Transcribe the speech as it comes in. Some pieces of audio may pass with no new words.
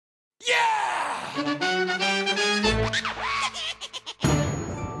Hello,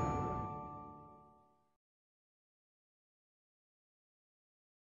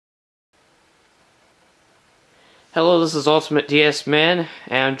 this is Ultimate DS Man,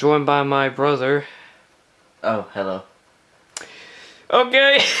 and I'm joined by my brother. Oh, hello.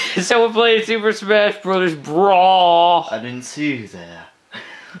 Okay, so we're playing Super Smash Bros. Brawl. I didn't see you there.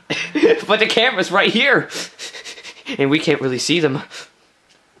 But the camera's right here, and we can't really see them.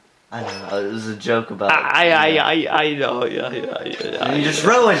 I know, it was a joke about... I know, yeah. You just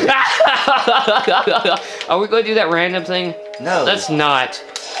ruined it! Are we going to do that random thing? No. Let's not.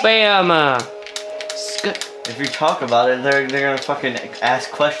 Bam! If you talk about it, they're gonna fucking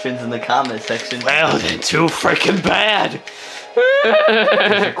ask questions in the comment section. Well, then too freaking bad.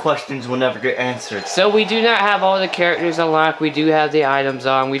 Your questions will never get answered. So we do not have all the characters unlocked. We do have the items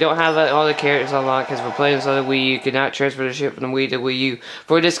on. We don't have all the characters unlocked because we're playing this on the Wii U. You cannot transfer the shit from the Wii to Wii U.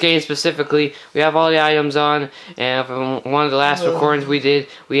 For this game specifically, we have all the items on. And from one of the last recordings we did,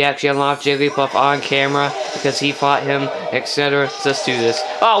 we actually unlocked Jigglypuff on camera because he fought him, etc. So let's do this.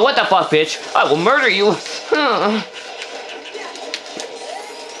 Oh, what the fuck, bitch? I will murder you.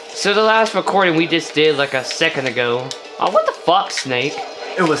 So the last recording we just did like a second ago. Oh, what the fuck, Snake?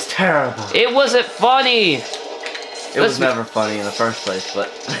 It was terrible. It wasn't funny. It was never funny in the first place, but...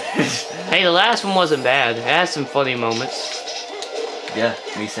 Hey, the last one wasn't bad. It had some funny moments. Yeah,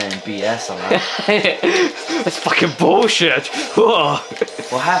 me saying BS a lot. That's fucking bullshit. Well,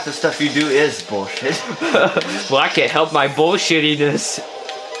 half the stuff you do is bullshit. Well, I can't help my bullshittiness.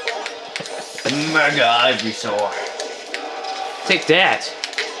 Mega Ivysaur. Take that.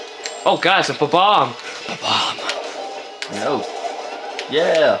 Oh god, it's a bomb. Bomb. No.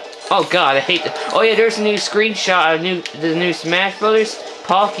 Yeah. Oh god, I hate that. Oh yeah, there's a new screenshot of the new Smash Brothers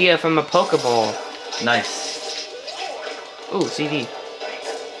Palkia from a Pokeball. Nice. Ooh, CD.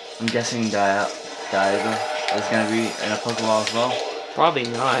 I'm guessing Dialga is gonna be in a Pokeball as well. Probably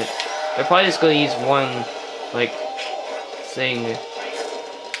not. They're probably just gonna use one, like, thing.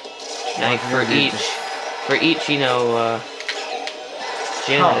 Like for each, you know,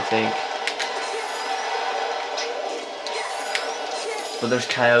 gen, I think. But there's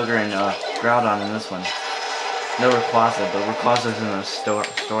Kyogre and Groudon in this one. No Rayquaza, but Rayquaza's in a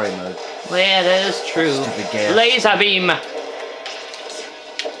story mode. Well, yeah, that is true. Stupid gas. Laser beam.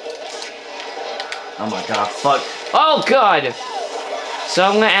 Oh my god, fuck. Oh god. So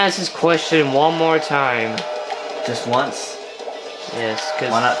I'm gonna ask this question one more time. Just once? Yes,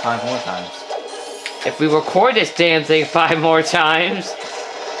 because... Why not 5 more times? If we record this damn thing 5 more times...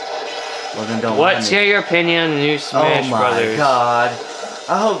 Well then don't What's your opinion on the new Smash Brothers? Oh my god.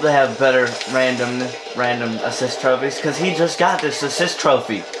 I hope they have better random assist trophies, because he just got this assist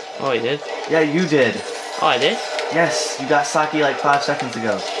trophy. Oh, he did? Yeah, you did. Oh, I did? Yes, you got Saki like 5 seconds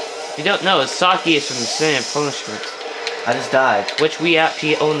ago. You don't know, Saki is from Sin and Punishment. I just died. Which we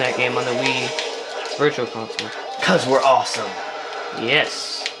actually own that game on the Wii Virtual Console. Because we're awesome.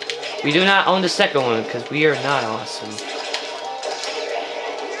 Yes. We do not own the second one, because we are not awesome.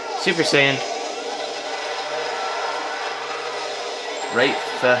 Super Saiyan. Rape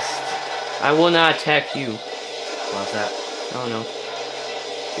Fest. I will not attack you. Why's that? I don't know.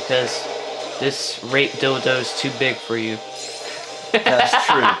 Because this rape dildo is too big for you. That's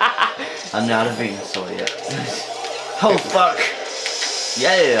true. I'm not a Venusaur yet. Oh fuck.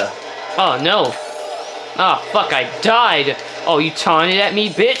 Yeah. Oh no. Oh fuck, I died. Oh, you taunted at me,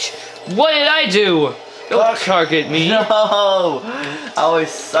 bitch? What did I do? Don't target me. No! I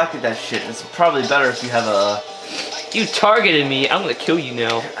always suck at that shit. It's probably better if you have a... You targeted me. I'm gonna kill you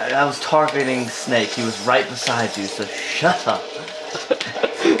now. I was targeting Snake. He was right beside you, so shut up.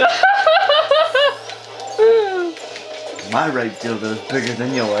 My rape dildo is bigger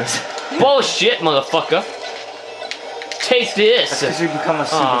than yours. Bullshit, motherfucker. Take this. That's because you become a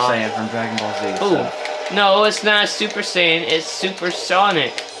Super Saiyan from Dragon Ball Z. Ooh. So. No, it's not Super Saiyan. It's Super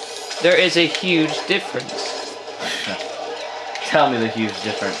Sonic. There is a huge difference. Tell me the huge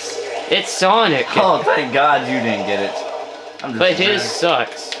difference. It's Sonic. Oh, thank God you didn't get it. But his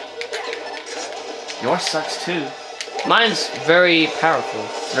sucks. Yours sucks too. Mine's very powerful.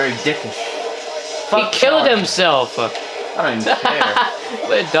 It's very dickish. He killed himself. I don't even care.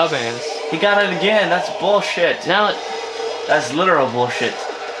 What a dumbass. He got it again. That's bullshit. Now, that's literal bullshit.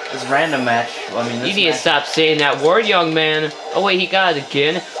 This random match. Well, I mean, this you need to stop saying that word, young man. Oh wait, he got it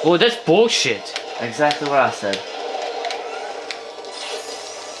again. Well, that's bullshit. Exactly what I said.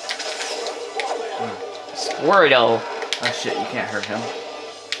 Squirtle. Oh shit, you can't hurt him.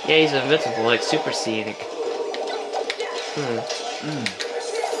 Yeah, he's invincible, like Super Saiyan.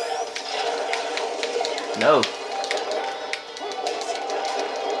 No.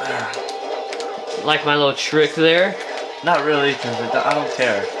 Like my little trick there? Not really, because I don't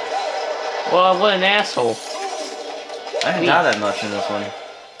care. Well, what an asshole. I didn't die that much in this one.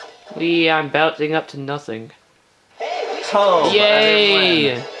 I'm bouncing up to nothing. Oh,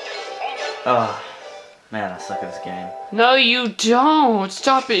 yay! Oh, man, I suck at this game. No, you don't.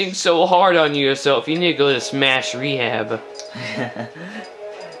 Stop being so hard on yourself. You need to go to Smash Rehab.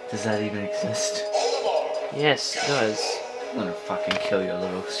 Does that even exist? Yes, it does. I'm gonna fucking kill your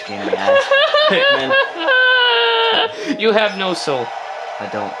little skinny ass Pikmin. You have no soul. I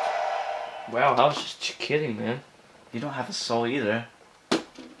don't. Wow, I was just kidding, man. You don't have a soul either.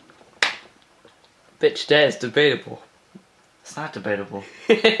 Bitch, that is debatable. It's not debatable.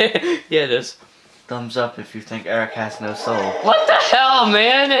 Yeah, it is. Thumbs up if you think Eric has no soul. What the hell,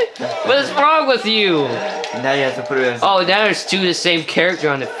 man? What is wrong with you? Now you have to put it as... Oh, now there's two of the same character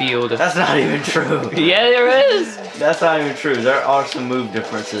on the field. That's not even true. Yeah, there is. That's not even true. There are some move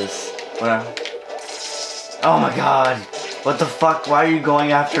differences. Oh my god. What the fuck? Why are you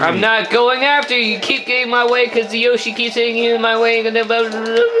going after me? I'm not going after you. You keep getting my way because the Yoshi keeps hitting you in my way.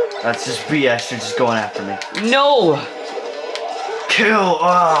 That's just BS. You're just going after me. No. Kill.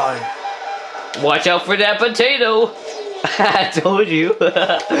 Oh. Watch out for that potato. I told you.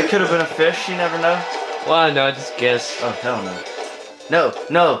 It could have been a fish. You never know. Well, no, just guess. Oh, hell no. No,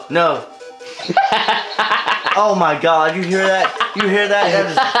 no, no. Oh my god, you hear that? You hear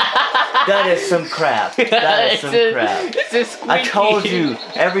that? That is some crap. That is some crap. It's a squeaky. I told you,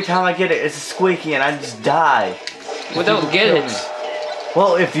 every time I get it, it's a squeaky and I just die. Well, don't get it. Me.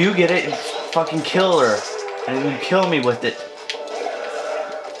 Well, if you get it, fucking kill her. And you kill me with it.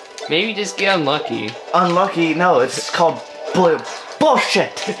 Maybe just get unlucky. Unlucky? No, it's called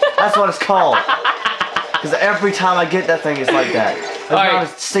bullshit. That's what it's called. Because every time I get that thing, it's like that. There's not a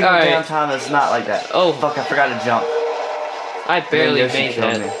single damn time that's not like that. Oh. Fuck, I forgot to jump. I barely made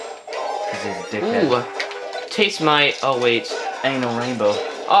that. Because he's a dickhead. Ooh. Taste my... Oh, wait. Ain't no rainbow.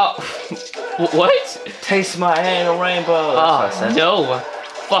 Oh. What? Taste my anal rainbow. That's what I said. No.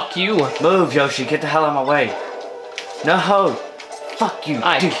 Fuck you. Move, Yoshi. Get the hell out of my way. No. Fuck you.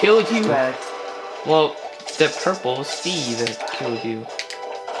 I killed you. Bag. Well, the purple Steve killed you.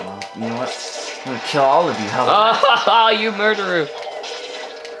 Well, you know what? I'm gonna kill all of you. How Oh, you murderer.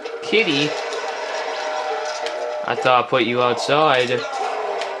 Kitty. I thought I put you outside.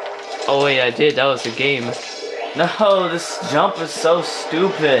 Oh wait, I did. That was the game. No, this jump is so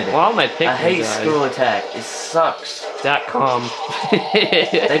stupid. Well, my pick. I hate screw attack. It sucks. .com.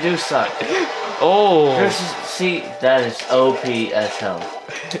 They do suck. Oh. See, that is OP as hell.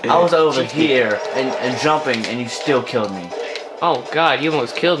 I was over here and jumping, and you still killed me. Oh God, you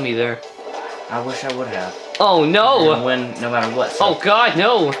almost killed me there. I wish I would have. Oh no! And win no matter what. So. Oh God,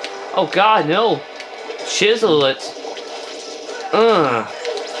 no! Oh God, no! Chisel it.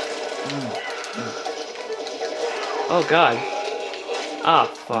 Oh God. Ah,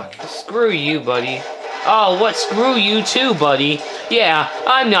 fuck. Screw you, buddy. Oh, what? Screw you too, buddy. Yeah,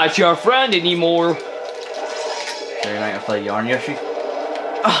 I'm not your friend anymore. So you're not gonna play Yarn Yoshi?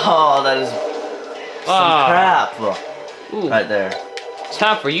 Oh, that is some crap. Ooh. Right there.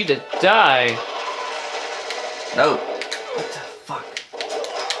 Time for you to die. No. What the fuck?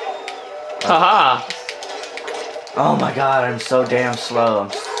 Haha. Oh my god, I'm so damn slow.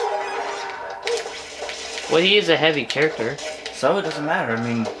 Well, he is a heavy character. So it doesn't matter. I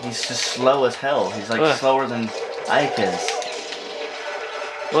mean, he's just slow as hell. He's like slower than Ike is.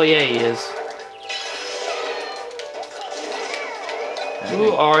 Well, yeah, he is.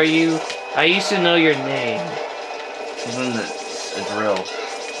 Who are you? I used to know your name. He's in the drill.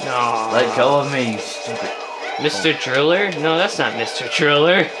 No. Let go of me, you stupid. Mr. Driller? No, that's not Mr.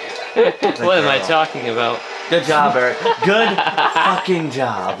 Driller. What am I talking about? Good job, Eric. Good fucking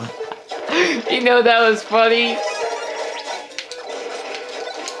job. You know that was funny.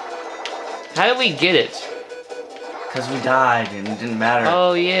 How did we get it? Because we died and it didn't matter.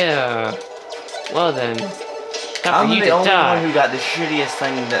 Oh yeah. Well then. I'm the only one who got the shittiest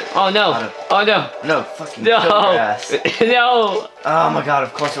thing that... Oh no. Oh no. No, fucking no. kill your ass. No. Oh my god,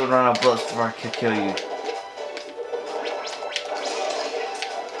 of course it would run out of bullets before I could kill you.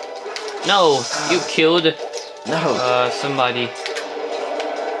 No, you killed... No. Somebody.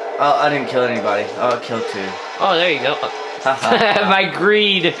 Oh, I didn't kill anybody. Oh, I killed two. Oh, there you go. my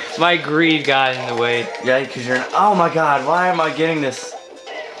greed got in the way. Yeah, because you're... Oh my god, why am I getting this?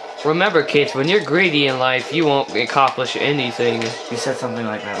 Remember, kids, when you're greedy in life, you won't accomplish anything. You said something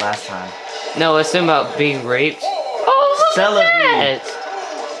like that last time. No, it's about being raped. Oh, look Celebrate. at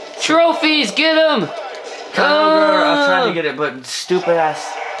that! Trophies, get them! I tried to get it, but stupid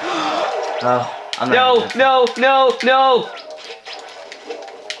ass... Oh, I'm not no!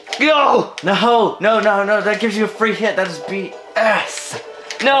 No! No, no, no, no, that gives you a free hit. That is BS.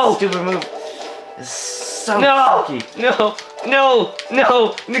 No! That stupid move is so No! sucky. No! No!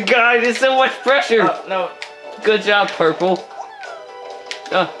 No! The guy, there's so much pressure! No. Good job, Purple.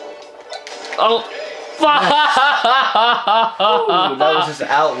 Oh! Fuck! Ooh, that was just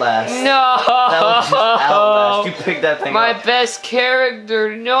Outlast. No! That was just Outlast. You picked that thing My up. best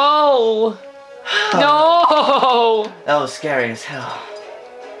character, no! No! That was scary as hell.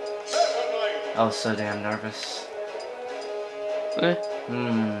 I was so damn nervous.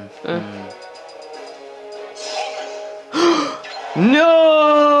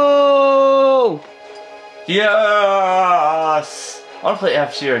 No! Yes! I want to play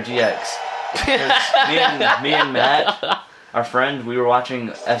F-Zero GX. me and Matt, our friend, we were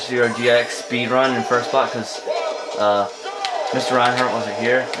watching F-Zero GX speedrun in first block because Mr. Reinhardt wasn't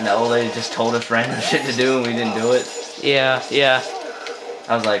here, and the old lady just told us random shit to do and we didn't do it. Yeah, yeah.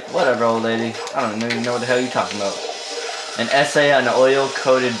 I was like, whatever, old lady. I don't even know what the hell you're talking about. An essay on an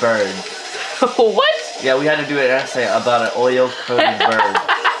oil-coated bird. What? Yeah, we had to do an essay about an oil-coated bird.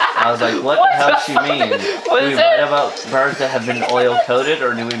 I was like, what the hell does she mean? Do we write about birds that have been oil-coated,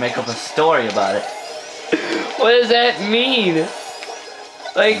 or do we make up a story about it? What does that mean?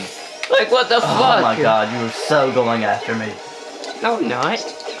 Like what the fuck? Oh my god, you were so going after me. No, I'm not.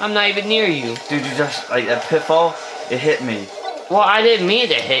 I'm not even near you. Dude, you just, like, that pitfall, it hit me. Well, I didn't mean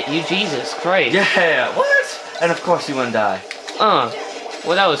to hit you, Jesus Christ. Yeah, what? And of course you wouldn't die. Well,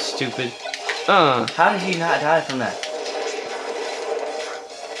 that was stupid. How did he not die from that?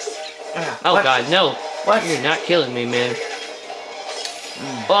 Oh what? god, no. What? You're not killing me, man.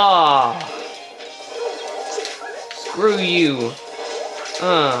 Oh. Screw you.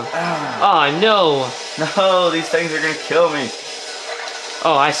 Oh, no. No, these things are gonna kill me.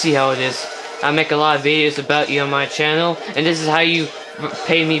 Oh, I see how it is. I make a lot of videos about you on my channel, and this is how you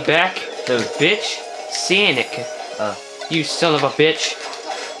pay me back? Who? Bitch? Sanic. You son of a bitch.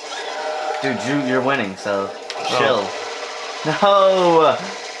 Dude, you're winning, so chill. No!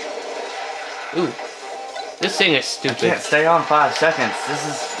 Ooh. This thing is I stupid. can't stay on 5 seconds. This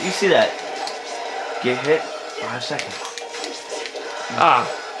is, you see that? Get hit, 5 seconds.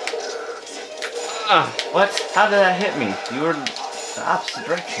 What? How did that hit me? You were the opposite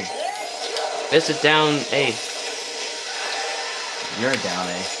direction. It's a down A. You're a down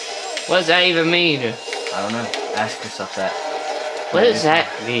A. What does that even mean? I don't know. Ask yourself that. What does that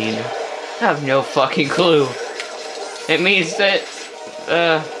mean? I have no fucking clue. It means that,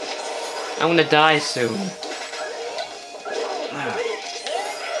 I'm gonna die soon.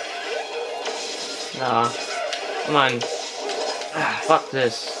 Nah. Come on. Fuck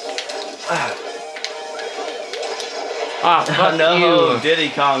this. Fuck no, you. Diddy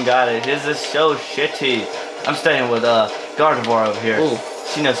Kong got it. His is so shitty. I'm staying with Gardevoir over here. Ooh.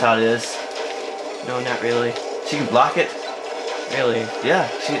 She knows how it is. No, not really. She can block it. Really? Yeah,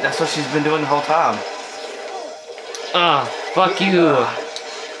 that's what she's been doing the whole time. Fuck you.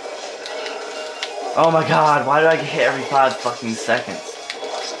 Oh my god, why do I get hit every 5 fucking seconds?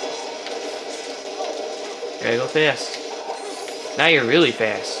 Gotta go fast. Now you're really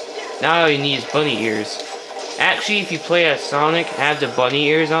fast. Now all you need is bunny ears. Actually, if you play as Sonic, have the bunny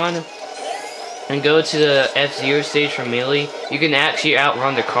ears on, and go to the F-Zero stage from Melee, you can actually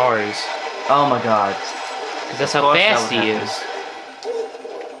outrun the cars. Oh my god. Because that's how fast he is.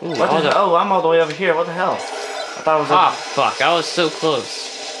 Ooh, What the hell? Oh, I'm all the way over here. What the hell? I thought it was over. Fuck. I was so close.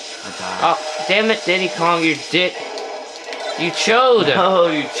 I died. Oh, damn it, Diddy Kong, you dick. You chode. Oh,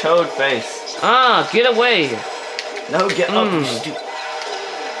 you chode face. Get away. No, get up, you stupid.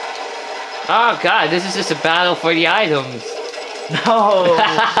 Oh god, this is just a battle for the items. No.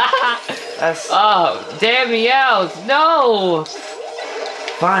 That's... Oh, damn me out. No.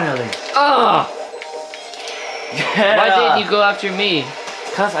 Finally. Yeah. Why didn't you go after me?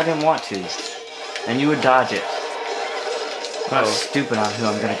 Because I didn't want to. And you would dodge it. I'm stupid on who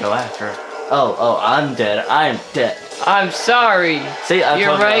I'm gonna go after. Oh, I'm dead. I'm dead. I'm sorry. See, I You're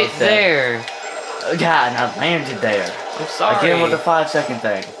told you I right was dead. there. Yeah, and I landed there. I'm sorry. Again with the 5-second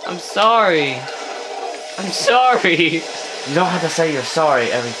thing. I'm sorry. I'm sorry. You don't have to say you're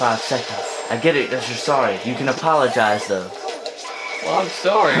sorry every 5 seconds. I get it that you're sorry. You can apologize though. Well, I'm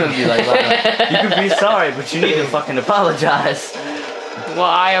sorry. Be like, well, you can be sorry, but you need to fucking apologize. Well,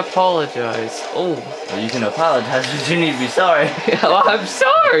 I apologize. Oh. Well, you can apologize, but you need to be sorry. Well, I'm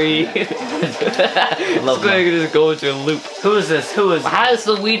sorry. Love going to just go into a loop. Who is this? Who is... How is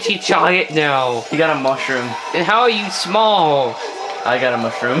Luigi giant now? You got a mushroom. And how are you small? I got a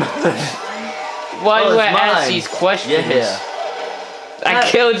mushroom. Why do I it's ask mine. these questions? Yeah. I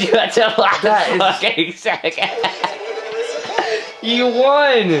killed you at the last that is- fucking second. You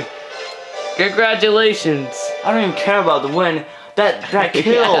won! Congratulations! I don't even care about the win. That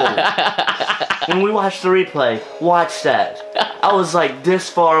kill. When we watched the replay, watch that. I was like this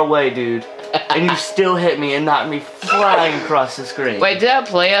far away, dude. And you still hit me and knocked me flying across the screen. Wait, did I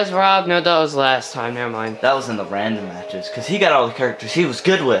play as Rob? No, that was last time. Never mind. That was in the random matches, because he got all the characters he was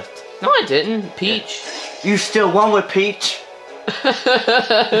good with. No, I didn't. Peach. You still won with Peach?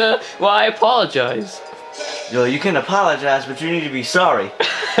 Well, I apologize. Yo, you can apologize, but you need to be sorry.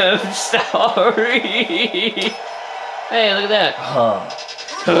 I'm sorry. Hey, look at that.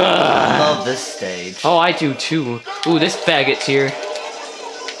 I love this stage. Oh, I do too. Ooh, this faggot's here.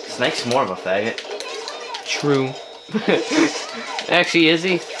 Snake's more of a faggot. True. Actually, is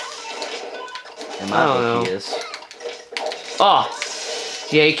he? In my book, he is. Oh.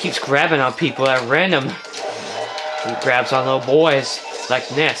 Yeah, he keeps grabbing on people at random. He grabs on little boys like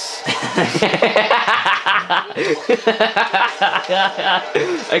Ness.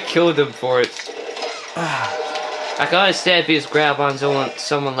 I killed him for it. I can understand if he just grab on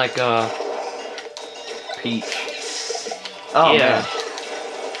someone like Peach. Oh yeah. man.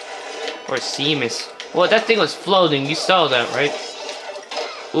 Or Seamus. Well, that thing was floating. You saw that, right?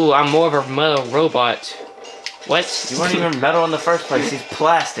 Ooh, I'm more of a metal robot. What? You weren't even metal in the first place. He's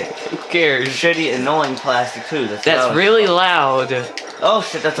plastic. Who cares? Shitty, annoying plastic too. That's really loud. Oh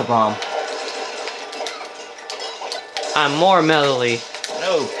shit, that's a bomb. I'm more metally.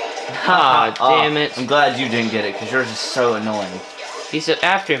 No. Ah, damn it. I'm glad you didn't get it, because yours is so annoying. He's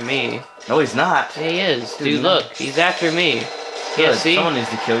after me. No, he's not. Yeah, he is. Dude, Dude, look. He's after me. Good. Yeah, see? Someone needs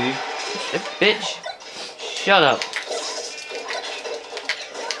to kill you. Bitch. Shut up.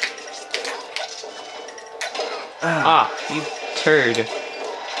 Ah, you turd.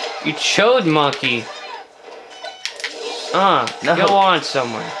 You chode monkey. No. Go on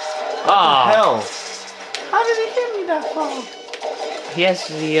somewhere. What the hell? How did he hit me that far? He has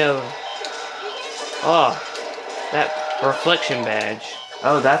the, that reflection badge.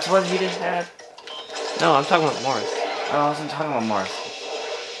 Oh, that's what he just had? No, I'm talking about Mars. Oh, I wasn't talking about Mars.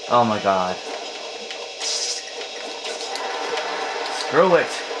 Oh my god. Screw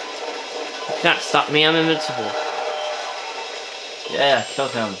it. You can't stop me, I'm invincible. Yeah,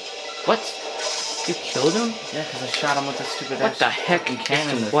 killed him. What? You killed him? Yeah, because I shot him with the stupid What the heck?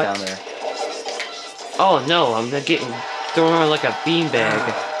 cannon that's What? down there. Oh no, I'm not getting thrown around like a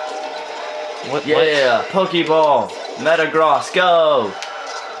beanbag. What? Yeah, Pokeball, Metagross, go!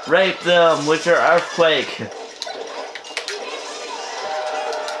 Rape them with your earthquake.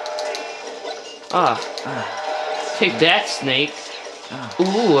 Take that, Snake.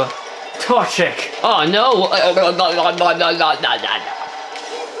 Ooh. Torchic. Oh no!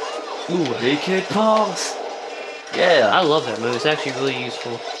 Ooh. Wicked Pulse. Yeah. I love that move. It's actually really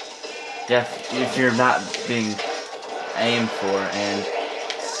useful. Yeah, if you're not being aimed for and...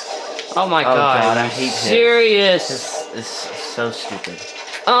 Oh my god, I hate serious? This is so stupid.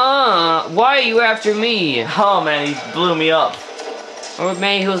 Why are you after me? Oh man, he blew me up. Or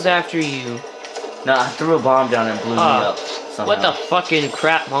maybe he was after you. No, I threw a bomb down and blew me up somehow. What the fucking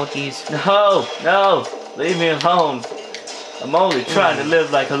crap, monkeys? No, no, leave me alone. I'm only trying to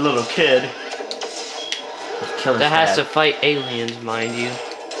live like a little kid. That has to fight aliens, mind you.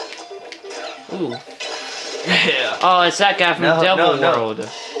 Ooh. Yeah. Oh, it's that guy from Devil World.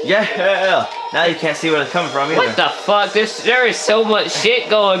 Yeah. Now you can't see where they're coming from either. What the fuck? There is so much shit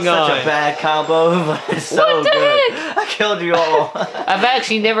going on. Such a bad combo, but it's so What the good. heck? I killed you all. I've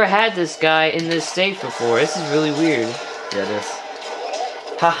actually never had this guy in this stage before. This is really weird. Yeah, it is.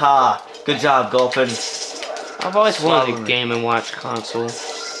 Haha. Good job, Gulpin. I've always wanted a Game & Watch console.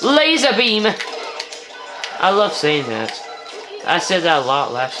 Laser beam! I love saying that. I said that a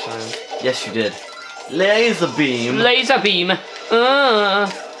lot last time. Yes, you did. Laser beam. Laser beam!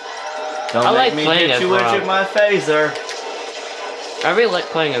 Don't I make like me playing hit as you with Rob. my phaser. I really like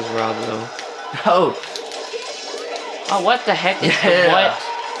playing as Rob, though. Oh. Oh, what the heck is the what?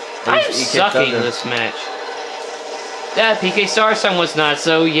 I am sucking this match. That PK Star Sign was not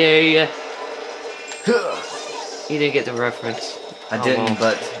so yay. You didn't get the reference. I didn't,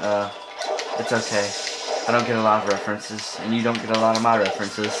 but it's okay. I don't get a lot of references, and you don't get a lot of my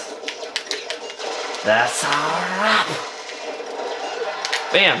references. That's alright.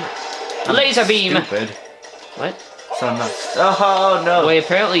 Bam! Laser beam! Stupid. What? So I'm not. Oh no! Well,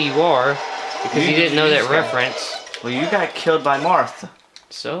 apparently you are, because you didn't know that reference. Well, you got killed by Marth.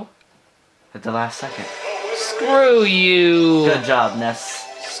 So? At the last second. Screw you! Good job, Ness.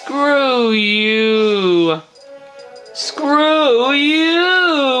 Screw you! Screw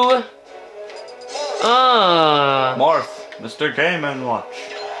you! Marth, Mr. Game & Watch.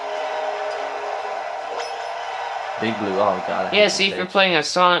 Big Blue. Oh god. I Yeah, hate see, this if you're stage. playing a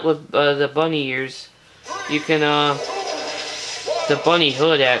Sonic with the bunny ears, you can, the bunny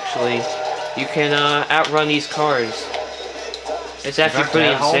hood, actually, you can, outrun these cars. It's actually pretty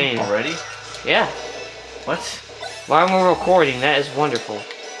Is our dad home insane. already? Yeah. What? While we're recording, that is wonderful.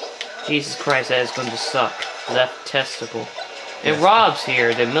 Jesus Christ, that is going to suck. Left testicle. And Yes. Rob's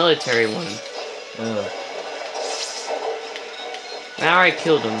here, the military one. Ugh. Now I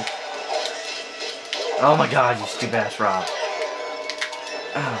killed him. Oh my god, you stupid ass Rob.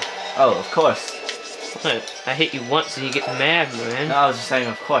 Oh, of course. What? I hit you once and you get mad, man. No, I was just saying,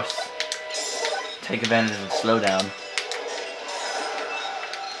 of course. Take advantage of the slowdown.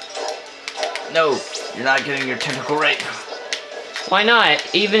 No, you're not getting your tentacle rape. Why not?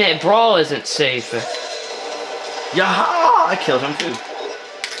 Even at Brawl isn't safe. Yaha! I killed him too.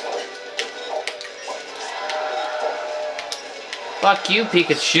 Fuck you,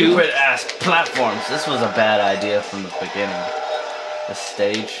 Pikachu. Stupid ass platforms. This was a bad idea from the beginning. The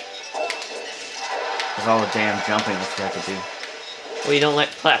stage. There's all the damn jumping that you have to do. Well, you don't like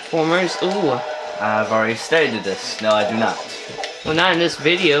platformers? Ooh. I've already stated this. No, I do not. Well, not in this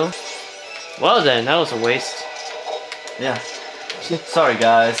video. Well then, that was a waste. Yeah. Sorry,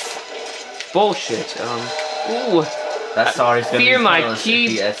 guys. Bullshit. Ooh. That sorry's gonna Fear be my pointless if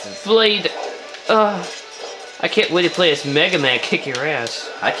he S's. Keyblade. I can't wait to play as Mega Man kick your ass.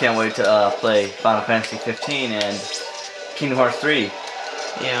 I can't wait to play Final Fantasy 15 and Kingdom Hearts 3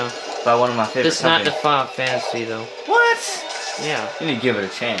 Yeah. by one of my favorite This is not the companies. Final Fantasy, though. What? Yeah. You need to give it a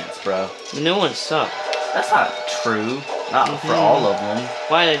chance, bro. The new ones suck. That's not true. Not for all of them.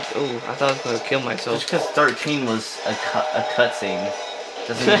 Why did... Ooh, I thought I was gonna kill myself. Just because 13 was a cutscene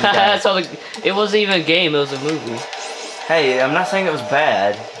doesn't mean that. That's all it wasn't even a game, it was a movie. Hey, I'm not saying it was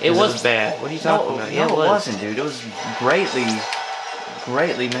bad. It was bad. What are you talking about? Yeah, no, it was. it wasn't, dude. It was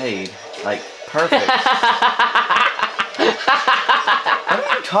greatly made. Like, perfect. What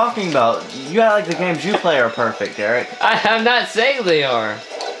are you talking about? You act like the games you play are perfect, Derek. I'm not saying they are.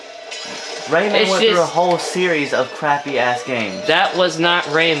 Rayman It's went through a just- whole series of crappy-ass games. That was not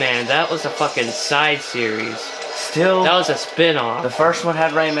Rayman. That was a fucking side series. Still, That was a spin-off. the first one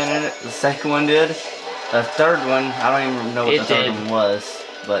had Rayman in it. The second one did. The third one, I don't even know what It the third did. one was.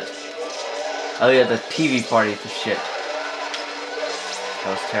 But, oh yeah, the TV party for shit.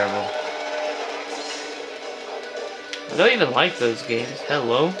 That was terrible. I don't even like those games.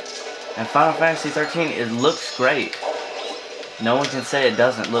 Hello? And Final Fantasy 13, it looks great. No one can say it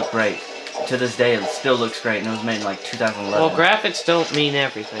doesn't look great. To this day, it still looks great, and it was made in like 2011. Well, graphics don't mean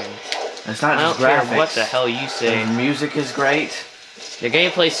everything. It's not I don't just graphics. care what the hell you say. The music is great. The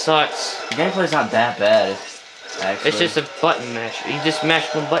gameplay sucks. The gameplay's not that bad, actually. It's just a button mash. You just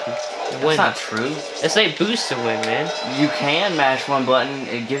mash one button. You win. That's not true. It's like boost to win, man. You can mash one button.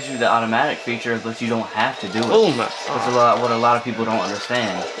 It gives you the automatic feature, but you don't have to do it. Oh my. That's what a lot of people don't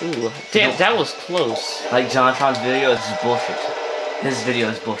understand. Ooh. Damn, that was close. Like JonTron's video is just bullshit. His video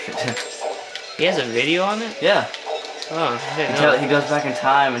is bullshit. He has a video on it? Yeah. Oh, I didn't know. He goes back in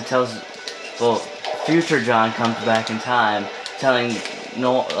time and tells, well, future John comes back in time, telling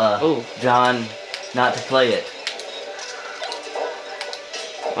John not to play it.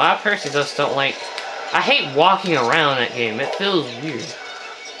 Well, I personally just don't like... I hate walking around that game. It feels weird.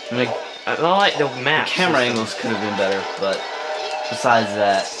 Like, I don't like the the map. camera angles could have been better, but besides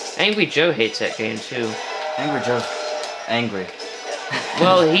that, Angry Joe hates that game, too. Angry Joe's angry.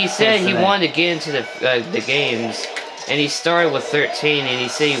 Well, he said That's he the name. wanted to get into the games, and he started with 13, and he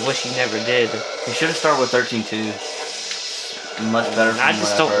said he wished he never did. He should have started with 13 too. Much better. I from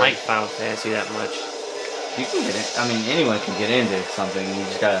just what don't I've heard. like Final Fantasy that much. You can get it. I mean, anyone can get into something. You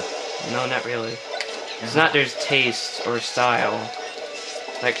just gotta. No, not really. It's not there's taste or style.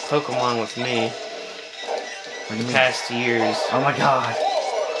 Like Pokemon with me, What do you mean? past years. Oh my god.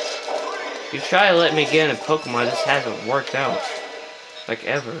 You try to let me get into Pokemon, this hasn't worked out. Like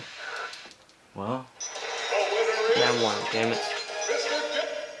ever. Well, And I won, damn it.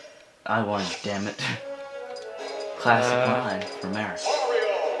 I won. Damn it. Classic line from Eric.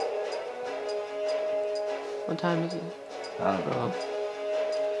 What time is it? I don't know.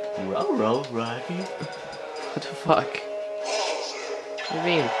 Oh, Row, Rocky. what the fuck? You're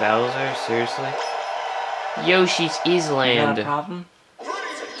being Bowser? Seriously? Yoshi's You got a Island. problem?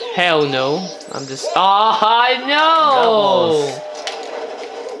 Hell no. I'm just. Oh, I know!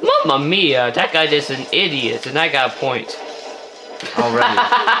 Mamma mia, that guy is an idiot, and I got a point. Already.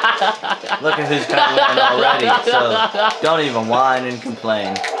 Look at who's got winning already. So don't even whine and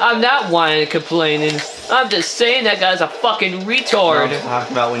complain. I'm not whining and complaining. I'm just saying that guy's a fucking retard. I'm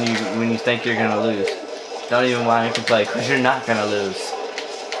talking about when you think you're gonna lose. Don't even whine and complain, cause you're not gonna lose.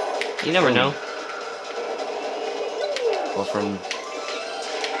 You never know. Well, from...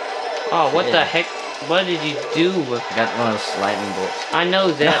 Oh, what Yeah. the heck? What did you do? I got one of those lightning bolts. I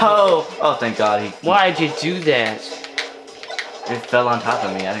know that. No! Oh, thank God. Why'd you do that? It fell on top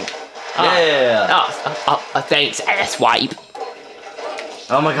of me. I didn't... Oh. Yeah! Thanks, asswipe.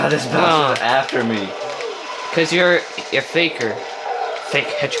 Oh my God, this bounce is after me. Cause you're a faker. Fake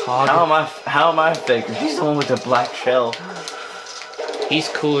hedgehog. How am I a faker? He's the one with the black shell. He's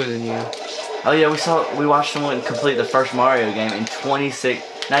cooler than you. Oh yeah, we watched someone complete the first Mario game in 26,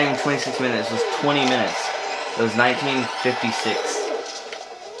 not even 26 minutes, it was 20 minutes. It was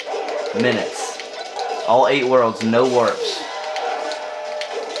 1956 minutes. All 8 worlds, no warps.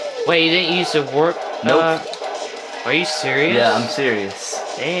 Wait, you didn't use the warp? Nope. Are you serious? Yeah, I'm serious.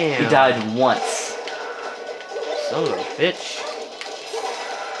 Damn. He died once. Son of a bitch.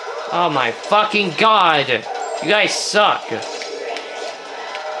 Oh my fucking God. You guys suck.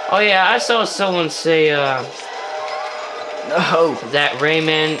 Oh yeah, I saw someone say, No. that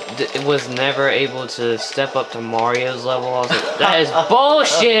Rayman was never able to step up to Mario's level. I was like, that is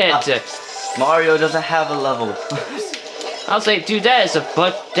bullshit! Mario doesn't have a level. I was like, dude, that's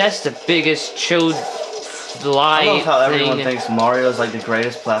the biggest chode lie I love how everyone thing. thinks Mario is like the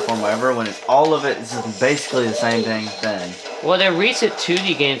greatest platform ever when all of it is basically the same thing. Well, their recent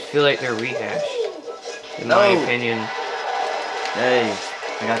 2D games feel like they're rehashed. In my opinion. Hey,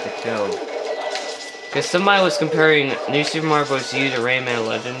 I got the kill. Because somebody was comparing New Super Mario Bros. U to Rayman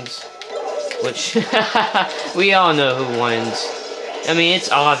Legends. Which, we all know who wins. I mean, it's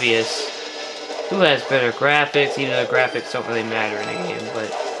obvious. Who has better graphics, even though graphics don't really matter in a game, but...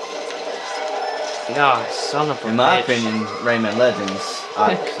 God, son of a bitch. In my opinion, Rayman Legends.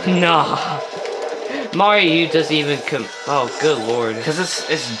 Obviously. Nah. Mario U doesn't even oh, good lord. Because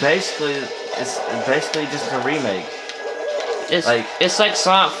it's basically just a remake. It's like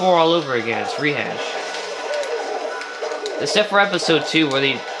Sonic 4 all over again. It's rehash. Except for episode 2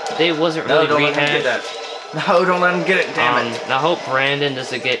 where they wasn't really don't rehashed. let him get that. No, don't let him get it, damn it. I hope Brandon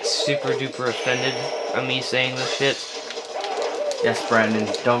doesn't get super duper offended at me saying this shit. Yes, Brandon,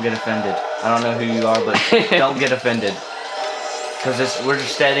 don't get offended. I don't know who you are, but don't get offended. Because we're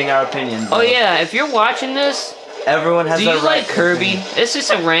just stating our opinion. Bro. Oh yeah, if you're watching this, everyone has do a you right like Kirby? opinion. It's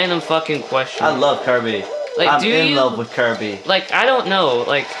just a random fucking question. I love Kirby. Like, I'm in love with Kirby. Like, I don't know.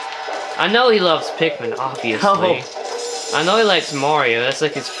 Like, I know he loves Pikmin, obviously. No. I know he likes Mario. That's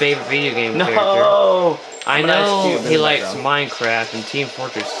like his favorite video game character. No. I know he likes Minecraft and Team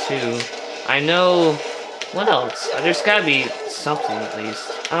Fortress 2. I know... What else? There's gotta be something at least.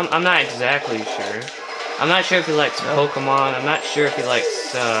 I'm not exactly sure. I'm not sure if he likes Pokemon. I'm not sure if he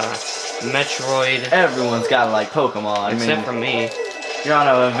likes Metroid. Everyone's gotta like Pokemon. Except for me. You're on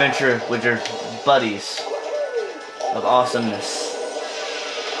an adventure with your buddies of awesomeness.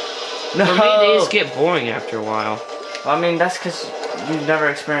 No. For me, they just get boring after a while. I mean, that's because you've never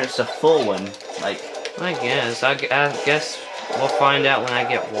experienced a full one. Like, I guess. I guess we'll find out when I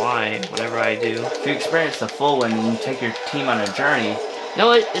get Y, whenever I do. if you experience the full one and you take your team on a journey.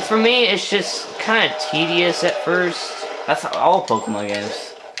 No, for me, it's just kind of tedious at first. That's all Pokemon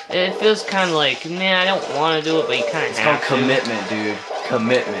games. It feels kind of like, man, I don't want to do it, but you kind of have It's called commitment, dude.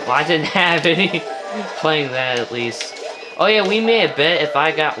 Commitment. Well, I didn't have any playing that, at least. Oh yeah, we made a bet if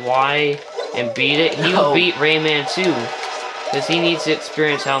I got Y and beat it, he would beat Rayman 2. Because he needs to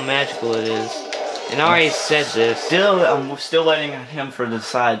experience how magical it is. And I already said this. I'm still waiting on him to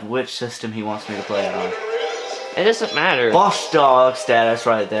decide which system he wants me to play it on. It doesn't matter. Boss dog status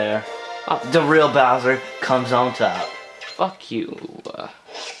right there. Oh. The real Bowser comes on top. Fuck you.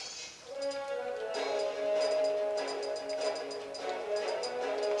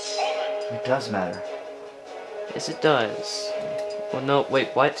 It does matter. Yes, it does. Well, no, wait,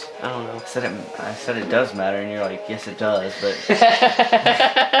 what? I don't know. I said it does matter, and you're like, yes, it does, but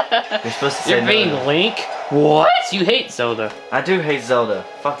you're supposed to say You're being no. Link? What? You hate Zelda. I do hate Zelda.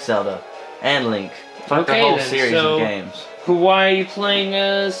 Fuck Zelda. And Link. Fuck the Okay, whole then, series so- of games. Why are you playing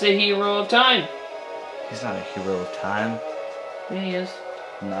as the Hero of Time? He's not a hero of time. Yeah, he is.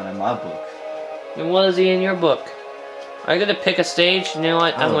 Not in my book. And what is he in your book? Are you gonna pick a stage? You know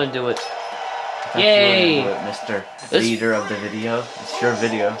what? I'm Oh. gonna do it. That's Yay! your input, Mr. Leader of the video. It's your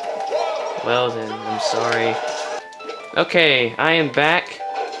video. Well then, I'm sorry. Okay, I am back,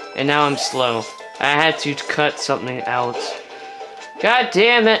 and now I'm slow. I had to cut something out. God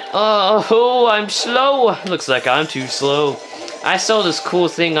damn it! Oh, I'm slow! Looks like I'm too slow. I saw this cool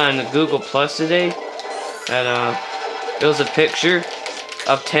thing on Google Plus today. That, it was a picture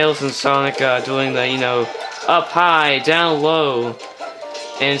of Tails and Sonic doing the, you know, up high, down low.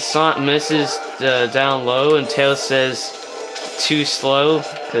 And Sonic misses the down low, and Tails says, too slow,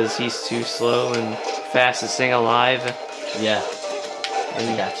 because he's too slow and fastest thing alive. Yeah.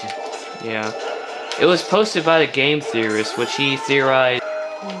 I got you. Yeah. It was posted by the Game Theorist, which he theorized.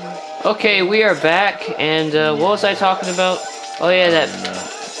 Okay, we are back, and what was I talking about? Oh yeah,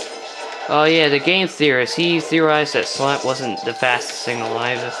 oh yeah, the Game Theorist. He theorized that Slap wasn't the fastest thing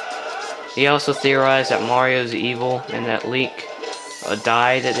alive. He also theorized that Mario's evil and that Link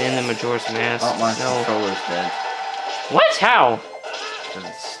died at the end of Majora's Mask. Oh, my controller's dead. What? How? Because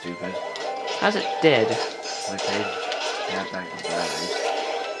it's stupid. How's it dead? Like they got back the batteries.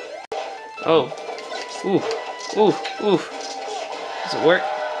 Oh. Ooh. Ooh. Ooh. Does it work?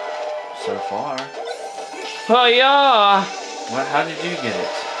 So far. Oh yeah! What? How did you get it?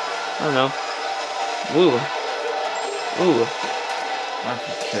 I don't know. Ooh. Ooh. Why don't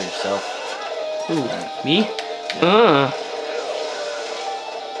you kill yourself? Ooh. Me? Yeah.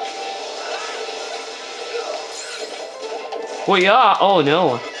 Well, yeah. Oh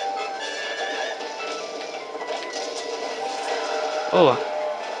no. Oh.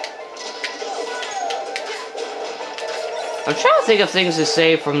 I'm trying to think of things to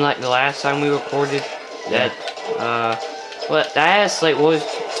say from like the last time we recorded. That what I asked like was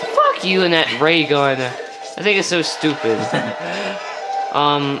fuck you and that ray gun. I think it's so stupid.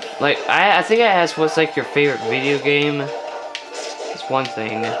 Like I think I asked what's like your favorite video game. It's one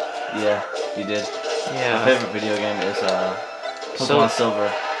thing. Yeah, you did. Yeah. My favorite video game is Pokemon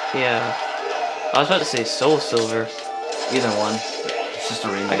Silver. Yeah. I was about to say Soul Silver. Either one. It's just a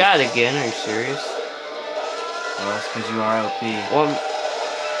remake. I got it again. Are you serious? Well, that's because you are OP.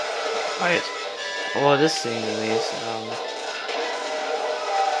 Well, this thing at least.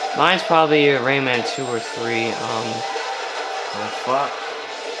 Mine's probably Rayman 2 or 3. Oh fuck.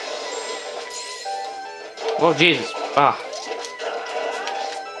 Oh Jesus. Ah.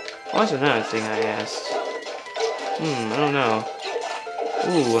 What's another thing I asked? I don't know.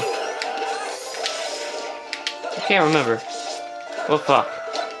 Ooh. I can't remember. Well, fuck.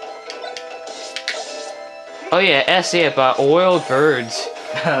 Oh yeah, essay about oiled birds.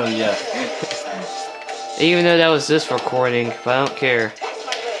 Oh yeah. Even though that was this recording, but I don't care.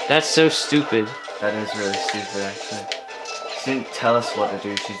 That's so stupid. That is really stupid, actually. She didn't tell us what to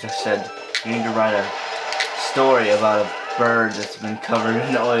do. She just said, you need to write a story about a bird that's been covered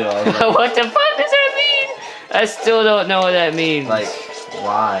in oil. I was like, What the fuck does that mean? I still don't know what that means. like,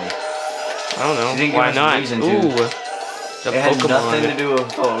 why? I don't know. She didn't give Why us a not? reason to. Ooh. The It had Pokemon. nothing to do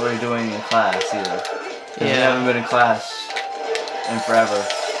with what we were doing in class, either. We haven't been in class in forever.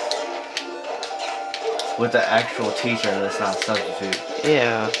 With the actual teacher that's not a substitute.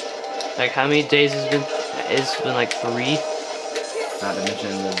 Yeah. Like how many days has been? It's been like 3. Not to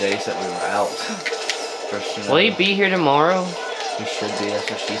mention the days that we were out. Will he be here tomorrow? He should be, that's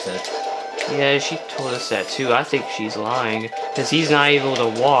what she said. Yeah, she told us that too. I think she's lying. Because he's not able to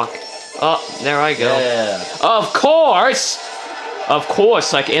walk. Oh, there I go. Yeah. Of course! Of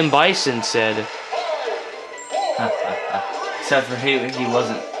course, like M. Bison said. Except for he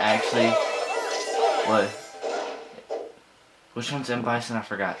wasn't actually... What? Which one's M. Bison? I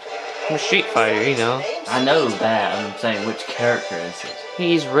forgot. From Street Fighter, you know. I know that. I'm saying which character is it?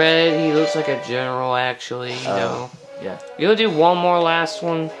 He's red. He looks like a general, actually, you know. Yeah. You'll do one more last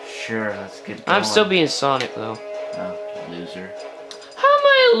one? Sure, let's get going. I'm still being Sonic, though. Oh, loser. How am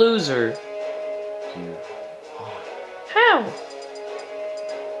I a loser? You. How?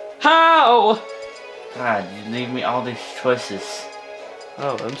 How? God, you leave me all these choices.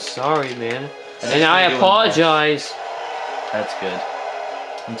 Oh, I'm sorry, man. And I apologize. That's good.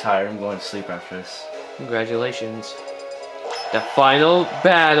 I'm tired. I'm going to sleep after this. Congratulations. The final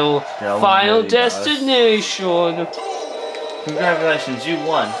battle. Yeah, Final really destination. Congratulations, you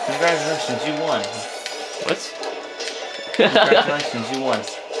won. Congratulations, you won. What? Congratulations, you won.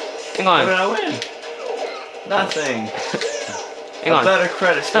 Hang What did on. I win? Nothing. Hang on. A better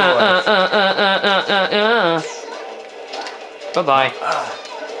credit score. Bye-bye.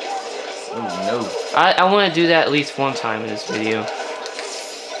 Oh, no. I want to do that at least one time in this video.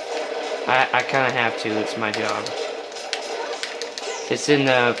 I kind of have to. It's my job. It's in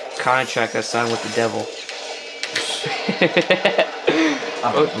the contract I signed with the devil.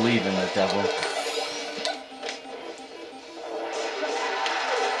 I don't believe in the devil.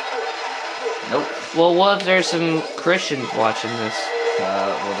 Nope. Well, what if there's some Christians watching this? Well,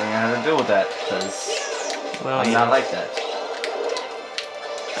 they're gonna have to deal with that, because I'm not like that.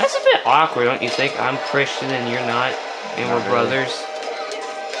 That's a bit awkward, don't you think? I'm Christian and you're not, and we're brothers.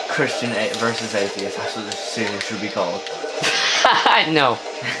 Christian versus atheist. That's what this series should be called. No.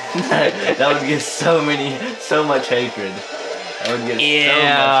 That would get so much hatred. That would get so much hatred.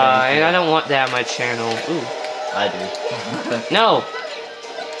 And I don't want that on my channel. Ooh. I do. No.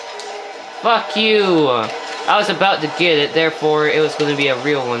 Fuck you. I was about to get it, therefore it was going to be a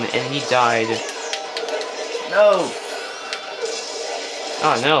real one, and he died. No.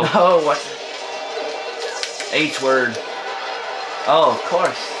 Oh no. Oh, what? H word. Oh, of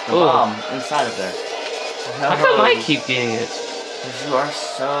course. The bomb inside of there. No. How come I keep getting it? Because you are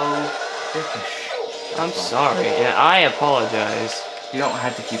so dickish. I'm sorry, and I apologize. You don't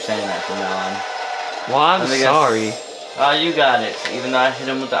have to keep saying that from now on. Well, I'm sorry. Oh, you got it. Even though I hit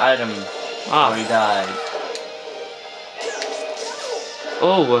him with the item. Oh, he died.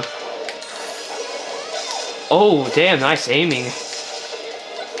 Oh. Oh, damn, nice aiming.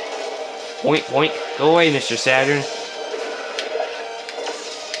 Point, point. Go away, Mr. Saturn.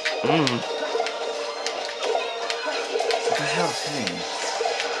 What the hell's hitting?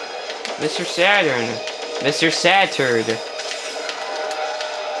 Mr. Saturn. Mr. Saturn.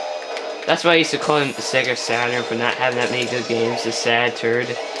 That's why I used to call him the Sega Saturn for not having that many good games. The Sad Turd.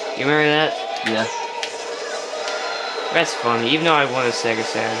 You remember that? Yeah. That's funny, even though I won a Sega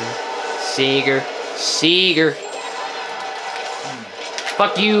Saturn. Seeger. Seeger.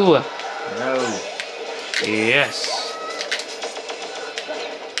 Fuck you. No. Yes.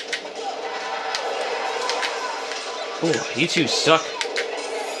 Ooh, you two suck.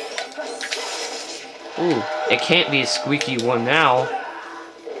 Ooh, it can't be a squeaky one now.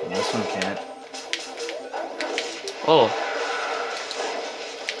 This one can't. Oh.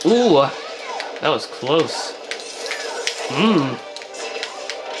 Ooh, that was close.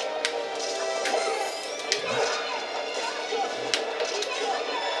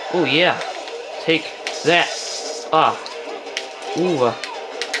 Oh yeah, take that. Ah. Ooh.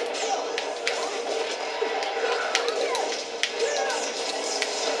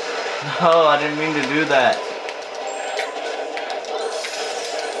 No, I didn't mean to do that.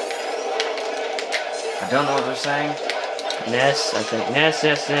 I don't know what they're saying. Ness, I think. Ness,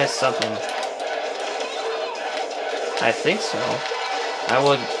 something. I think so. I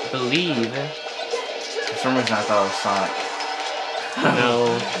would believe. For some reason I thought it was Sonic.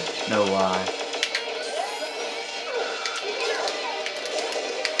 No. No lie.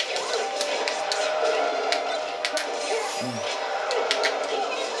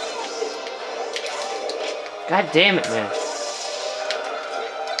 God damn it, man.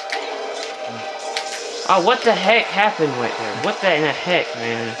 Oh, what the heck happened right there? What the in the heck,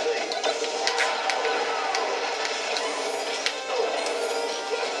 man?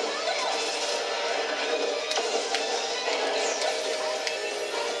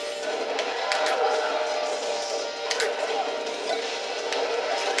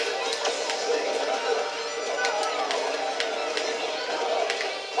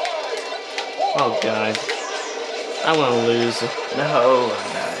 Oh god. I want to lose. No, I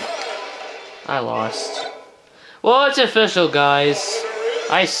died. I lost. Well, it's official, guys.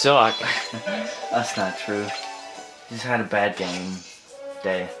 I suck. That's not true. Just had a bad game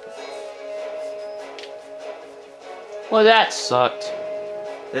day. Well, that sucked.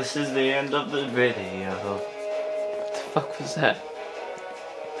 This is the end of the video. What the fuck was that?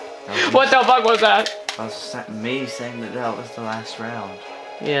 What the fuck was that? That was me saying that that was the last round.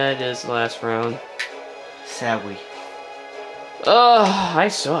 Yeah, it is the last round. Sadly. Ugh, I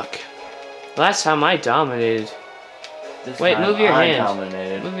suck. Last time I dominated. This Wait, time move your I hand.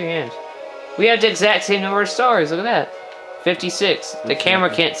 dominated. Move your hand. We have the exact same number of stars. Look at that. 56. The camera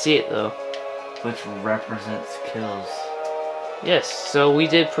can't see it though. Which represents kills. Yes, so we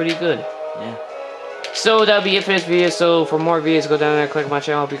did pretty good. Yeah. So that'll be it for this video. So for more videos, go down there, click my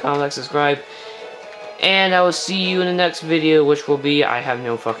channel, be comment, like, subscribe. And I will see you in the next video, which will be, I have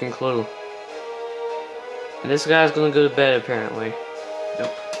no fucking clue. And this guy's gonna go to bed, apparently.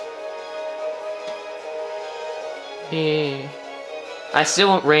 Nope. Yeah. I still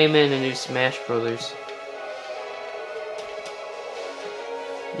want Rayman and new Smash Brothers.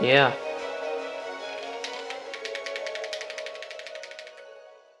 Yeah.